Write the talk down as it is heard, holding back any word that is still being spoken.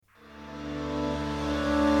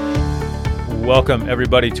Welcome,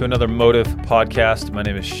 everybody, to another Motive podcast. My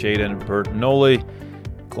name is Shaden Bertinoli.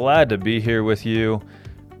 Glad to be here with you.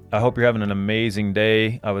 I hope you're having an amazing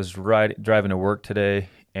day. I was driving to work today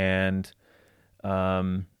and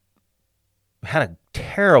had a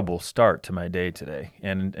terrible start to my day today.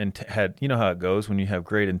 And had, you know how it goes when you have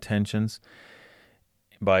great intentions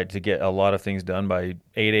to get a lot of things done by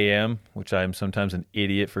 8 a.m., which I'm sometimes an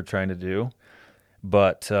idiot for trying to do.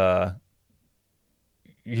 But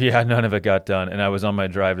yeah, none of it got done. And I was on my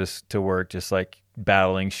drive to work, just like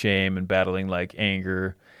battling shame and battling like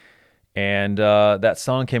anger. And that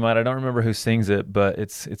song came out. I don't remember who sings it, but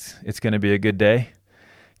it's going to be a good day.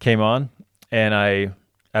 Came on, and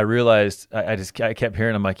I realized I kept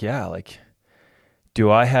hearing. I'm like, yeah, like,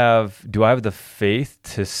 do I have the faith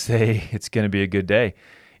to say it's going to be a good day?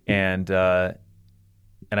 And I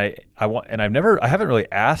haven't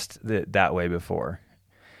really asked it that way before.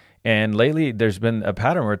 And lately, there's been a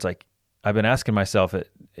pattern where it's like I've been asking myself,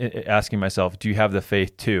 do you have the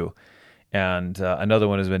faith to? And another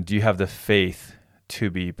one has been, do you have the faith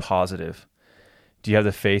to be positive? Do you have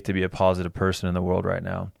the faith to be a positive person in the world right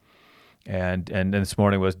now? And this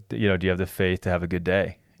morning was, do you have the faith to have a good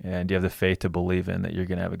day? And do you have the faith to believe in that you're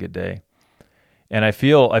going to have a good day? And I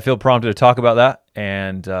feel prompted to talk about that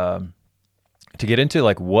and to get into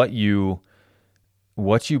like what you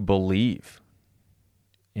believe.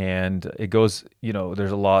 And it goes,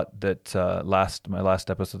 there's a lot that my last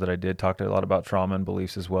episode that I did talked a lot about trauma and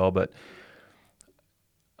beliefs as well. But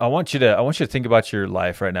I want you to think about your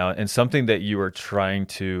life right now and something that you are trying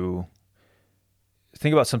to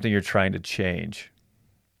think about, something you're trying to change.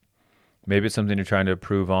 Maybe it's something you're trying to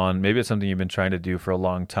improve on. Maybe it's something you've been trying to do for a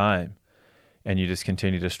long time and you just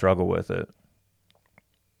continue to struggle with it.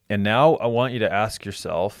 And now I want you to ask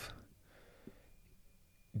yourself,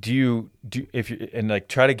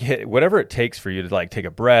 try to get whatever it takes for you to like take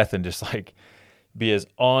a breath and just like be as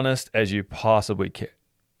honest as you possibly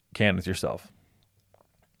can with yourself.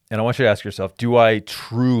 And I want you to ask yourself, do I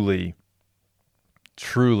truly,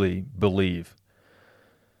 truly believe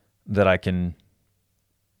that I can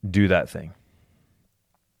do that thing?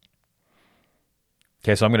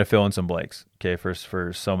 Okay, so I'm going to fill in some blanks. Okay, for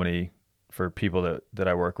people that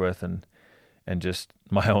I work with and just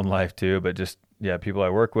my own life too, but just people I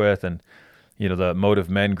work with and the Motive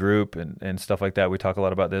Men group and stuff like that. We talk a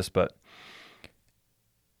lot about this, but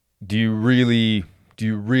do you really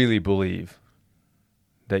believe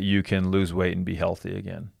that you can lose weight and be healthy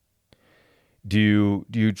again? Do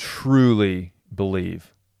you truly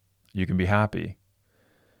believe you can be happy?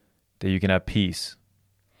 That you can have peace?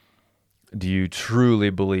 Do you truly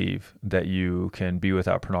believe that you can be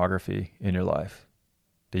without pornography in your life?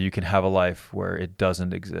 That you can have a life where it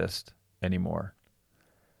doesn't exist anymore?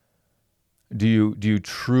 Do you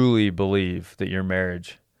truly believe that your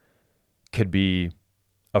marriage could be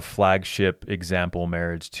a flagship example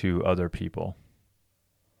marriage to other people?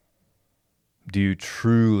 Do you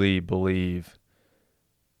truly believe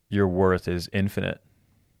your worth is infinite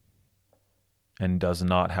and does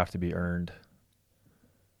not have to be earned?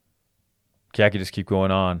 Okay, I could just keep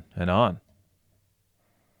going on and on.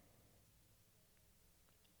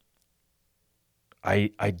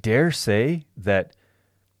 I dare say that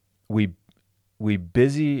we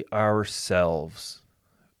busy ourselves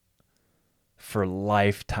for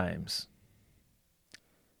lifetimes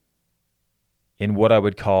in what I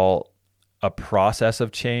would call a process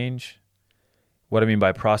of change. What I mean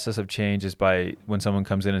by process of change is by when someone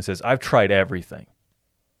comes in and says, I've tried everything.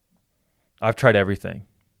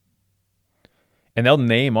 And they'll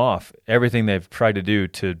name off everything they've tried to do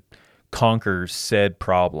to conquer said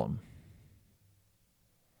problem.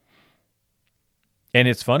 And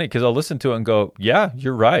it's funny because I'll listen to it and go, yeah,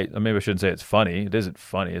 you're right. Maybe I shouldn't say it's funny. It isn't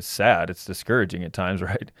funny. It's sad. It's discouraging at times,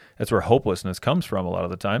 right? That's where hopelessness comes from a lot of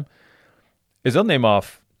the time. Is they'll name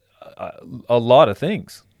off a lot of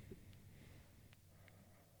things.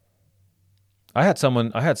 I had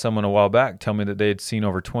someone a while back tell me that they had seen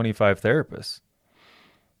over 25 therapists.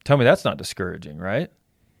 Tell me that's not discouraging, right?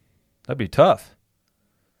 That'd be tough.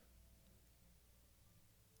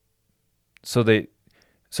 So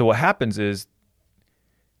what happens is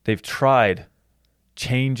they've tried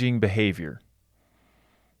changing behavior.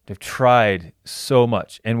 They've tried so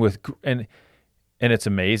much, and it's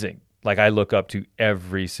amazing. Like I look up to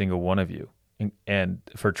every single one of you, and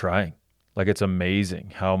for trying. Like it's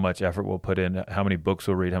amazing how much effort we'll put in, how many books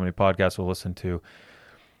we'll read, how many podcasts we'll listen to,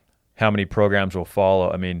 how many programs we'll follow.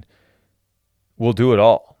 I mean, we'll do it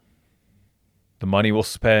all. The money we'll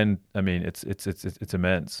spend. I mean, it's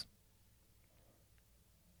immense.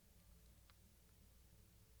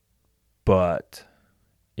 But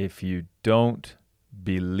if you don't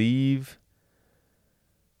believe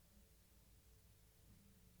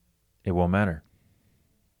it won't matter.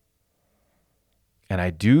 And I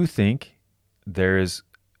do think there is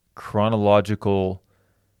chronological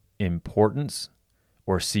importance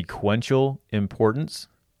or sequential importance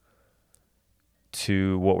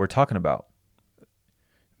to what we're talking about.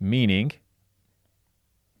 Meaning,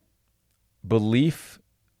 belief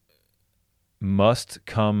must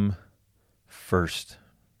come first.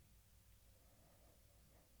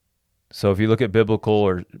 So if you look at biblical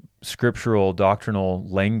or scriptural doctrinal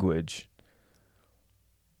language,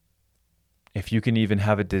 if you can even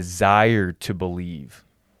have a desire to believe,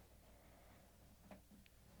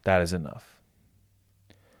 that is enough.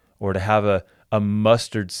 Or to have a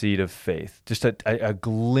mustard seed of faith, just a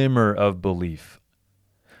glimmer of belief.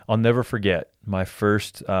 I'll never forget my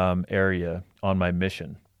first area on my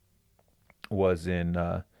mission was in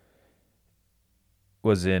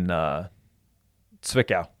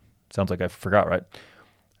Zwickau. Sounds like I forgot, right?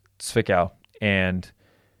 Zwickau. And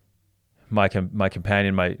my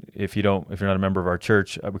companion, if you're not a member of our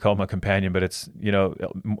church, we call him a companion, but it's,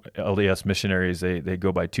 LDS missionaries, they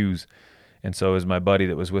go by twos. And so it was my buddy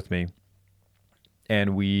that was with me.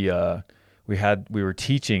 And we were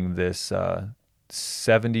teaching this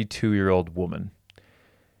 72-year-old woman.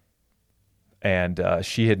 And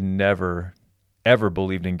she had never, ever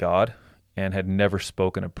believed in God and had never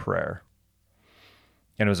spoken a prayer.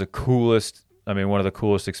 And it was one of the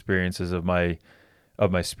coolest experiences of my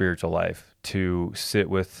spiritual life, to sit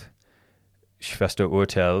with Schwester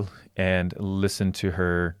Urtel and listen to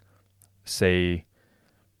her say,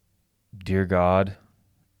 "Dear God,"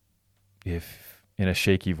 if in a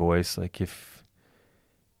shaky voice, like, if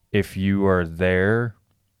you are there,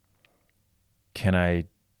 can I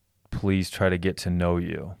please try to get to know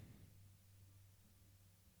you?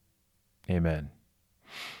 Amen.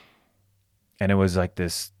 And it was like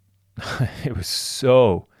this, it was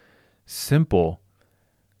so simple.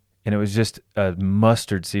 And it was just a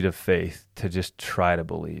mustard seed of faith to just try to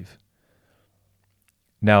believe.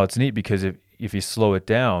 Now it's neat because if you slow it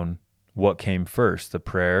down, what came first, the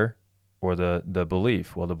prayer or the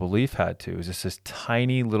belief? Well, the belief had to. It was just this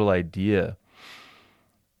tiny little idea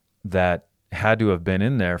that had to have been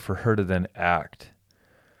in there for her to then act.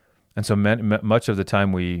 And so much of the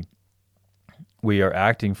time we are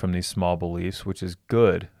acting from these small beliefs, which is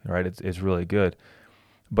good, right? It's really good.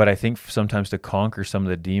 But I think sometimes to conquer some of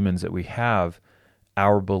the demons that we have,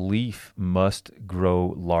 our belief must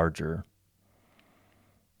grow larger.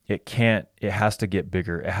 It has to get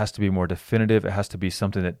bigger. It has to be more definitive. It has to be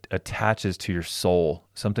something that attaches to your soul,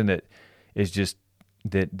 something that is just,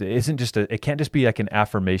 that isn't just it can't just be like an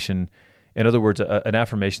affirmation. In other words, an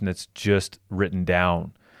affirmation that's just written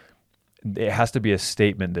down. It has to be a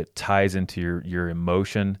statement that ties into your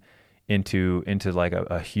emotion, into like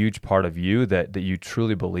a huge part of you that you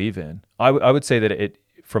truly believe in. I would say that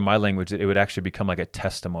from my language, it would actually become like a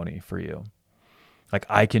testimony for you. Like,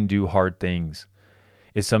 I can do hard things.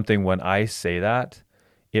 It's something, when I say that,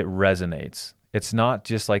 it resonates. It's not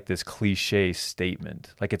just like this cliche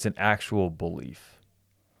statement. Like, it's an actual belief.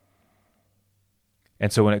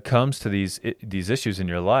 And so when it comes to these issues in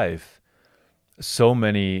your life, so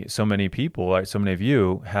many people, right, so many of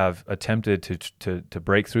you have attempted to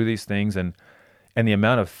break through these things, and the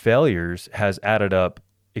amount of failures has added up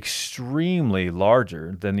extremely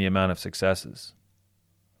larger than the amount of successes.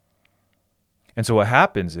 And so what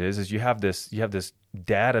happens is you have this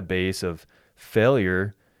database of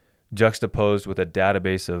failure juxtaposed with a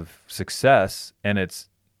database of success, and it's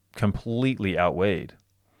completely outweighed.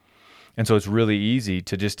 And so it's really easy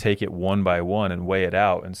to just take it one by one and weigh it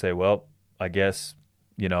out and say, well, I guess,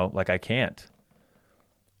 I can't.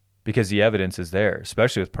 Because the evidence is there,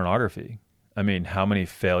 especially with pornography. I mean, how many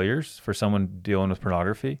failures for someone dealing with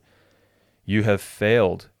pornography? You have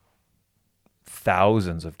failed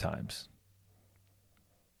thousands of times.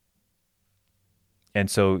 And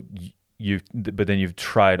so but then you've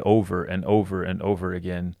tried over and over and over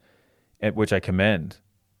again, which I commend.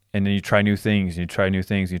 And then you try new things, and you try new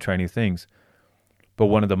things, and you try new things. But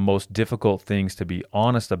one of the most difficult things to be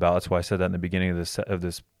honest about, that's why I said that in the beginning of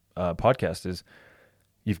this podcast, is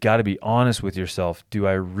you've got to be honest with yourself. Do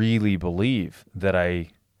I really believe that I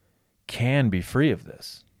can be free of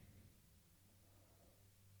this?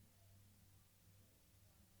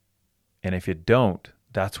 And if you don't,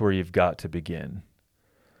 that's where you've got to begin.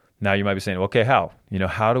 Now you might be saying, okay, how?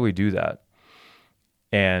 How do we do that?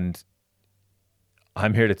 And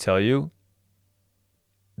I'm here to tell you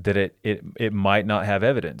that it might not have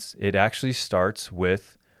evidence. It actually starts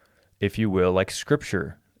with, if you will, like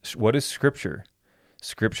Scripture. What is Scripture?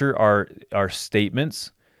 Scripture are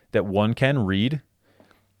statements that one can read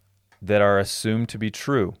that are assumed to be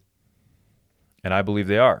true. And I believe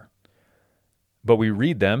they are. But we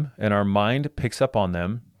read them and our mind picks up on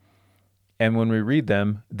them. And when we read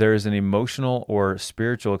them, there is an emotional or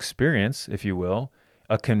spiritual experience, if you will,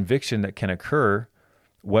 a conviction that can occur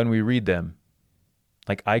when we read them.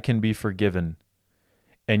 Like, I can be forgiven.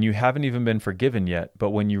 And you haven't even been forgiven yet, but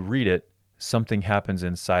when you read it, something happens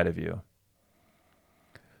inside of you.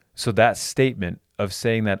 So that statement of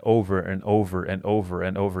saying that over and over and over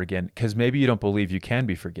and over again, because maybe you don't believe you can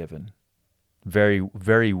be forgiven very,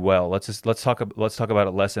 very well. Let's talk about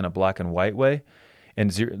it less in a black and white way,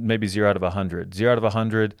 and maybe 0 out of 100. 0 out of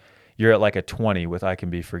 100, you're at like a 20 with I can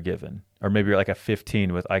be forgiven, or maybe you're like a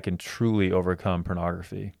 15 with I can truly overcome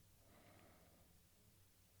pornography.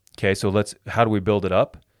 Okay, so how do we build it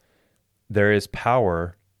up? There is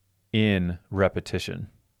power in repetition.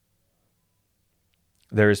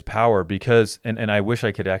 There is power because, and I wish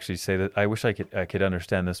I could actually say that, I wish I could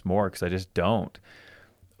understand this more, because I just don't.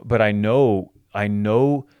 But I know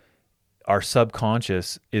our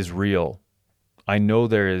subconscious is real. I know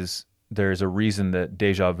there is a reason that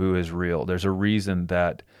deja vu is real. There's a reason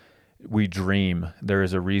that we dream. There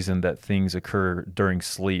is a reason that things occur during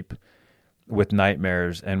sleep with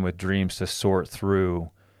nightmares and with dreams to sort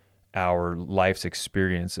through our life's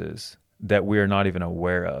experiences that we are not even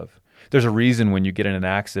aware of. There's a reason when you get in an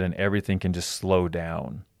accident, everything can just slow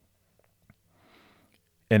down.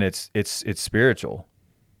 And it's spiritual.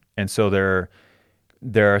 And so there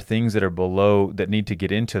are things that are below that need to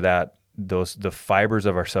get into the fibers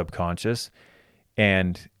of our subconscious,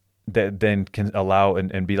 and that then can allow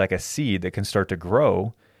and be like a seed that can start to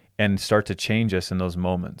grow and start to change us in those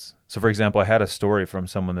moments. So for example, I had a story from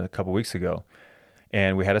someone a couple weeks ago,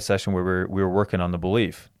 and we had a session where we were working on the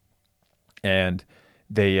belief. And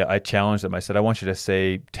I challenged them. I said, I want you to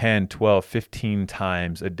say 10, 12, 15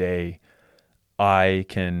 times a day, I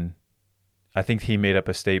think he made up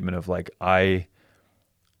a statement of like,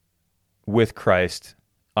 with Christ,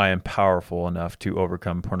 I am powerful enough to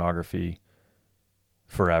overcome pornography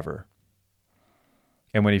forever.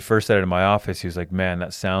 And when he first said it in my office, he was like, man,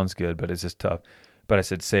 that sounds good, but it's just tough. But I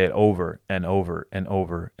said, say it over and over and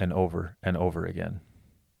over and over and over again.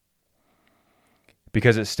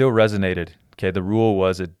 Because it still resonated. Okay, the rule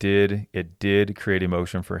was it did create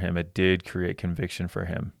emotion for him. It did create conviction for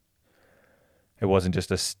him. It wasn't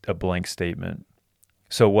just a blank statement.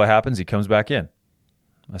 So what happens? He comes back in.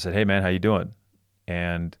 I said, hey man, how you doing?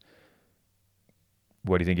 And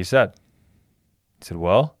what do you think he said? He said,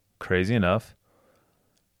 well, crazy enough,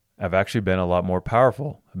 I've actually been a lot more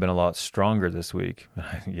powerful. I've been a lot stronger this week.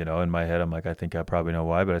 In my head, I'm like, I think I probably know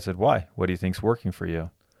why. But I said, why? What do you think's working for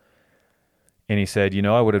you? And he said,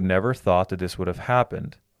 I would have never thought that this would have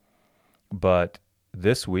happened. But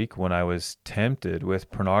this week when I was tempted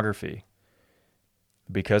with pornography,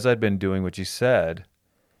 because I'd been doing what you said,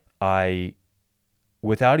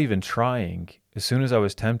 without even trying, as soon as I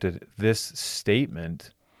was tempted, this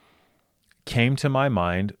statement came to my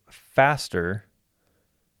mind faster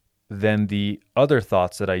than the other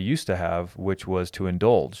thoughts that I used to have, which was to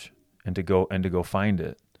indulge and to go find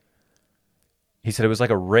it. He said it was like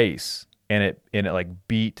a race, and it like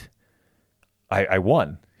beat. I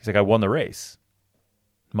won. He's like, I won the race.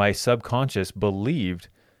 My subconscious believed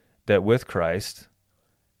that with Christ,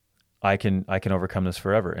 I can overcome this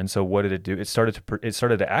forever. And so what did it do? It started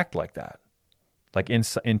to act like that. Like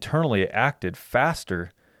internally, it acted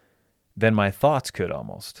faster than my thoughts could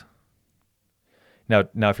almost. Now,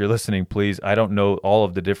 if you're listening, please, I don't know all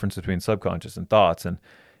of the difference between subconscious and thoughts, and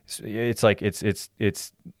it's like it's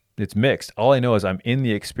mixed. All I know is I'm in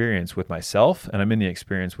the experience with myself, and I'm in the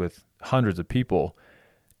experience with hundreds of people,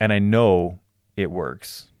 and I know it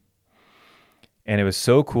works. And it was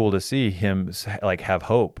so cool to see him like have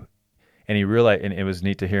hope. And he realized, and it was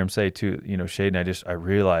neat to hear him say too, Shade, I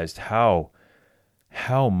realized how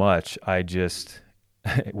much I just,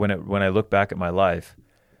 when I look back at my life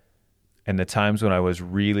and the times when I was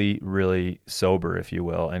really, really sober, if you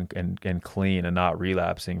will, and clean and not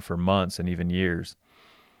relapsing for months and even years,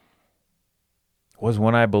 was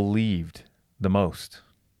when I believed the most.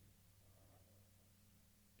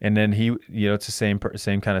 And then he, it's the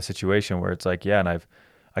same kind of situation where it's like, yeah, and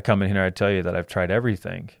I come in here, I tell you that I've tried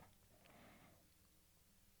everything.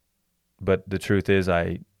 But the truth is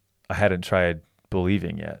I hadn't tried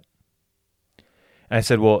believing yet. And I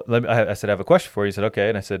said, well, I have a question for you. He said, okay.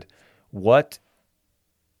 And I said, why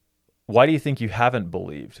do you think you haven't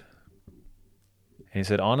believed? And he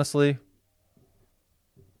said, honestly,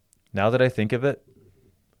 now that I think of it,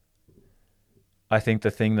 I think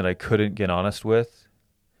the thing that I couldn't get honest with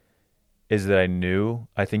is that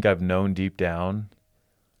I think I've known deep down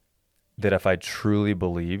that if I truly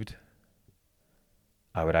believed,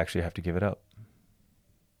 I would actually have to give it up.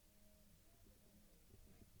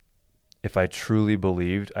 if I truly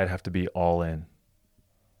believed, I'd have to be all in.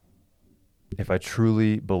 If I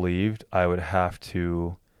truly believed, I would have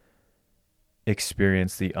to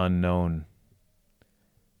experience the unknown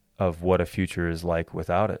of what a future is like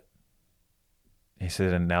without it. He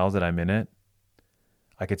said, and now that I'm in it,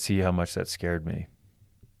 I could see how much that scared me.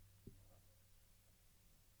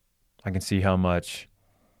 I can see how much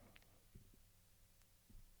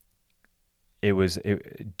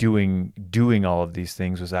doing all of these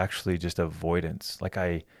things was actually just avoidance. Like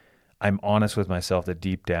I'm honest with myself that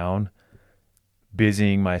deep down,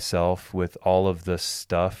 busying myself with all of the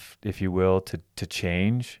stuff, if you will, to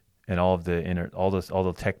change, and all of all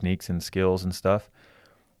the techniques and skills and stuff.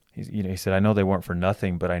 He said, I know they weren't for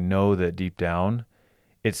nothing, but I know that deep down,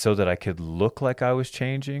 it's so that I could look like I was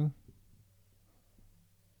changing.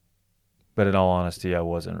 But in all honesty, I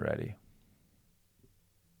wasn't ready.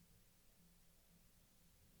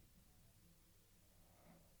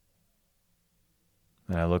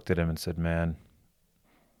 And I looked at him and said, man,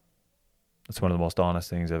 that's one of the most honest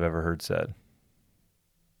things I've ever heard said.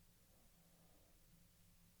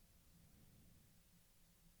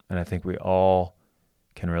 And I think we all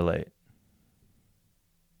can relate.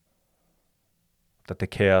 That the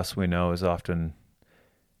chaos we know is often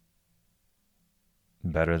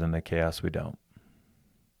better than the chaos we don't.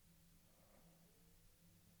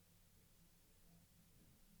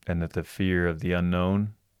 And that the fear of the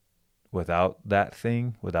unknown, without that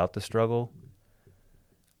thing, without the struggle,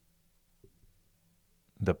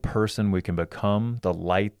 the person we can become, the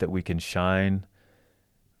light that we can shine,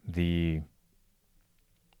 the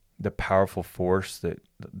powerful force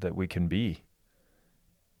that we can be.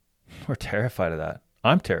 We're terrified of that.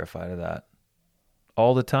 I'm terrified of that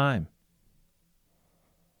all the time.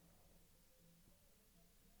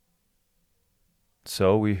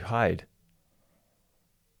 So we hide.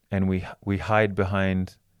 And we hide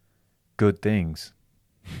behind good things.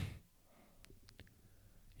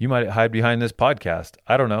 You might hide behind this podcast.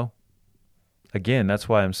 I don't know. Again, that's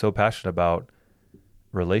why I'm so passionate about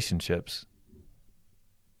relationships.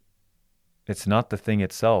 It's not the thing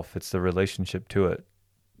itself, it's the relationship to it.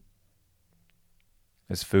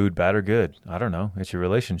 Is food bad or good? I don't know. It's your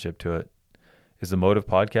relationship to it. Is the Motive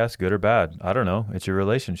podcast good or bad? I don't know. It's your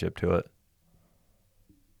relationship to it.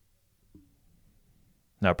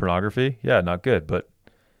 Now, pornography, yeah, not good, but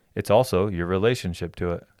it's also your relationship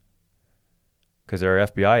to it. Because there are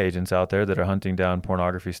FBI agents out there that are hunting down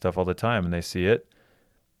pornography stuff all the time, and they see it.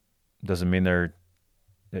 Doesn't mean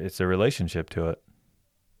it's a relationship to it.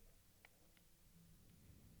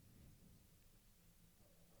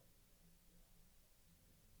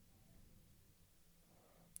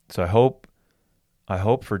 So I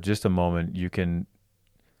hope for just a moment you can,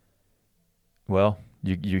 well,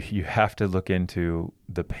 you have to look into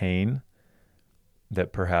the pain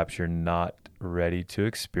that perhaps you're not ready to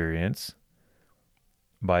experience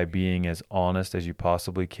by being as honest as you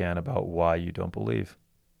possibly can about why you don't believe.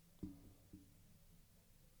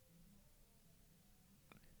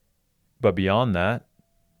 But beyond that,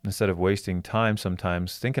 instead of wasting time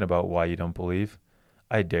sometimes thinking about why you don't believe,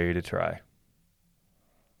 I dare you to try.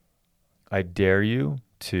 I dare you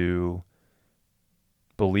to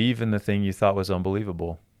believe in the thing you thought was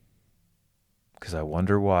unbelievable. Because I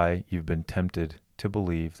wonder why you've been tempted to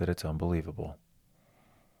believe that it's unbelievable.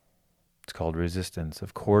 It's called resistance.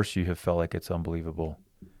 Of course you have felt like it's unbelievable.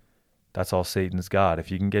 That's all Satan's got. If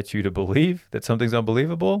he can get you to believe that something's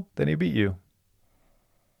unbelievable, then he beat you.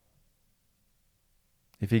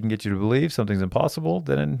 If he can get you to believe something's impossible,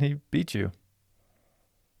 then he beat you.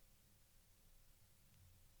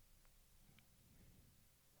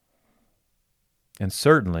 And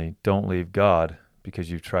certainly don't leave God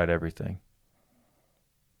because you've tried everything.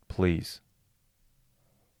 Please.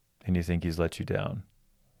 And you think he's let you down.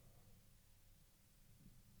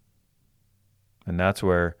 And that's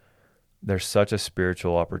where there's such a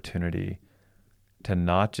spiritual opportunity to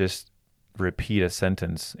not just repeat a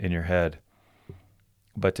sentence in your head,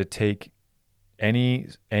 but to take any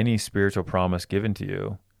spiritual promise given to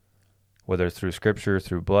you, whether it's through scripture,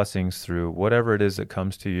 through blessings, through whatever it is that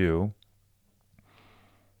comes to you,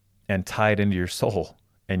 and tie it into your soul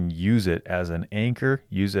and use it as an anchor,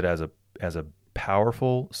 use it as a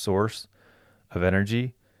powerful source of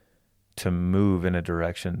energy to move in a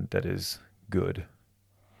direction that is good.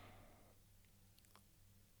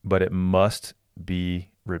 But it must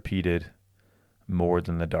be repeated more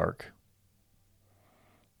than the dark.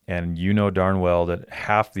 And you know darn well that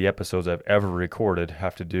half the episodes I've ever recorded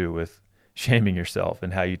have to do with shaming yourself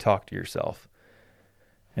and how you talk to yourself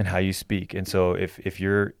and how you speak. And so if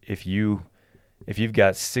you've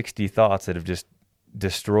got 60 thoughts that have just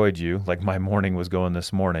destroyed you, like my morning was going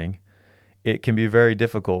this morning, it can be very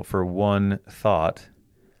difficult for one thought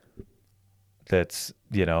that's,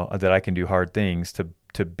 that I can do hard things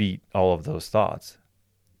to beat all of those thoughts.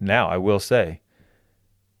 Now, I will say,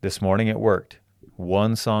 this morning it worked.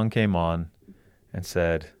 One song came on and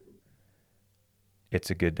said, it's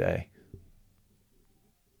a good day.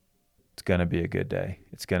 It's going to be a good day.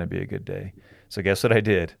 It's going to be a good day. So guess what I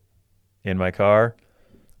did? In my car,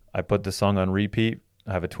 I put the song on repeat.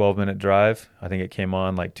 I have a 12-minute drive. I think it came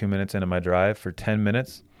on like 2 minutes into my drive. For 10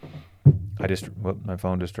 minutes, my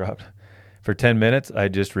phone just dropped. For 10 minutes, I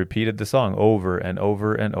just repeated the song over and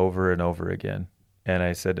over and over and over again. And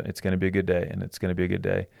I said, it's going to be a good day, and it's going to be a good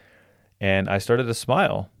day. And I started to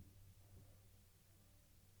smile.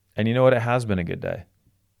 And you know what? It has been a good day.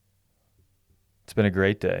 It's been a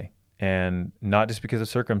great day. And not just because of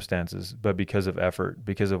circumstances, but because of effort,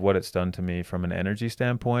 because of what it's done to me from an energy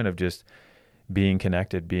standpoint of just being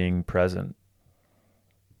connected, being present.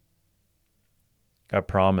 I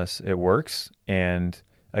promise it works. And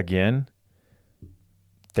again,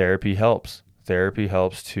 therapy helps. Therapy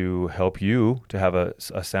helps to help you to have a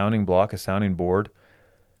sounding block, a sounding board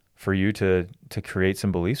for you to create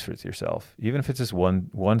some beliefs with yourself, even if it's just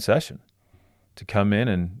one session, to come in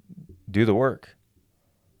and do the work,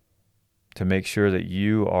 to make sure that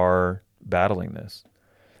you are battling this.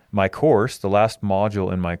 My course, the last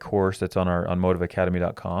module in my course that's on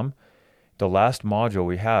motiveacademy.com, the last module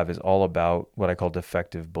we have is all about what I call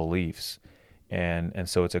defective beliefs. And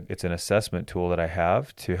so it's an assessment tool that I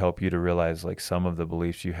have to help you to realize like some of the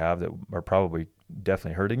beliefs you have that are probably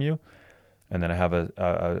definitely hurting you. And then I have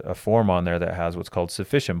a form on there that has what's called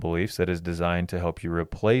sufficient beliefs that is designed to help you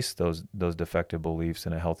replace those defective beliefs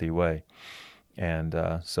in a healthy way. And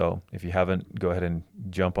so if you haven't, go ahead and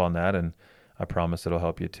jump on that, and I promise it'll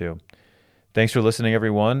help you too. Thanks for listening,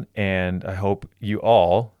 everyone, and I hope you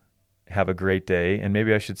all have a great day. And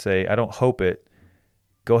maybe I should say, I don't hope it,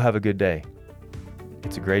 go have a good day.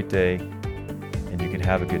 It's a great day, and you can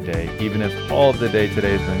have a good day. Even if all of the day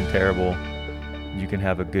today has been terrible, you can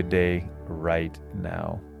have a good day right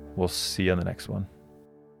now. We'll see you on the next one.